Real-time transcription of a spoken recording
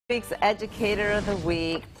Week's Educator of the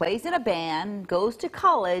Week plays in a band, goes to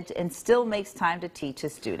college, and still makes time to teach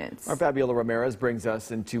his students. Our Fabiola Ramirez brings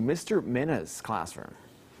us into Mr. Mena's classroom.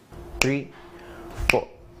 3, 4,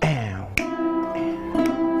 and...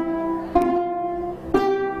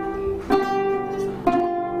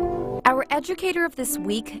 Our educator of this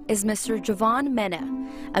week is Mr. Javon Mena,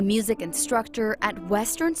 a music instructor at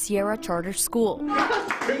Western Sierra Charter School.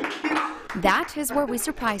 That is where we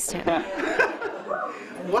surprised him.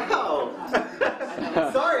 Wow!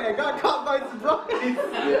 Sorry, I got caught by surprise.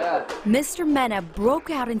 Yeah. Mr. Mena broke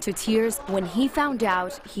out into tears when he found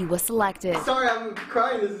out he was selected. Sorry, I'm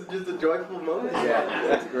crying. This is just a joyful moment. Yeah,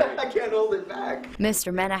 that's great. I can't hold it back.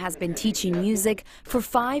 Mr. Mena has been teaching music for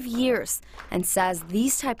 5 years and says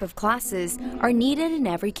these type of classes are needed in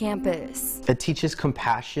every campus. It teaches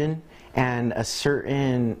compassion and a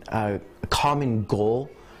certain common goal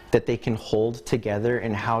that they can hold together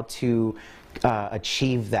and how to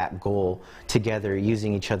achieve that goal together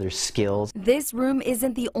using each other's skills. This room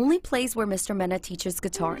isn't the only place where Mr. Mena teaches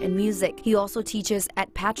guitar and music. He also teaches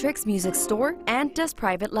at Patrick's Music Store and does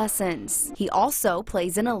private lessons. He also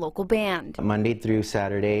plays in a local band. Monday through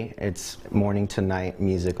Saturday, it's morning to night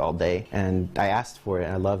music all day, and I asked for it.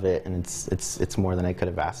 I love it, and it's more than I could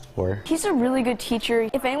have asked for. He's a really good teacher.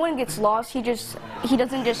 If anyone gets lost, he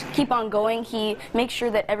doesn't just keep on going. He makes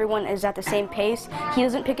sure that everyone is at the same pace. He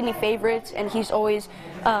doesn't pick any favorites, and he's always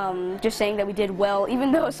just saying that we did well,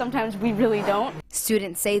 even though sometimes we really don't.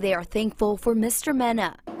 Students say they are thankful for Mr.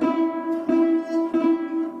 Mena.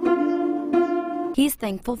 He's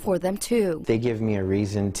thankful for them too. They give me a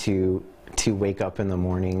reason to wake up in the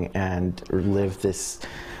morning and live this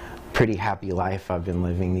pretty happy life I've been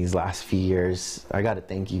living these last few years. I gotta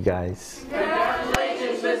thank you guys.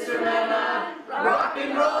 Congratulations, Mr. Mena! Rock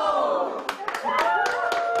and roll!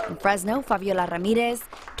 In Fresno, Fabiola Ramirez,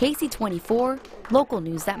 KC24, local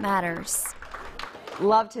news that matters.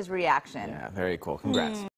 Loved his reaction. Yeah, very cool. Congrats.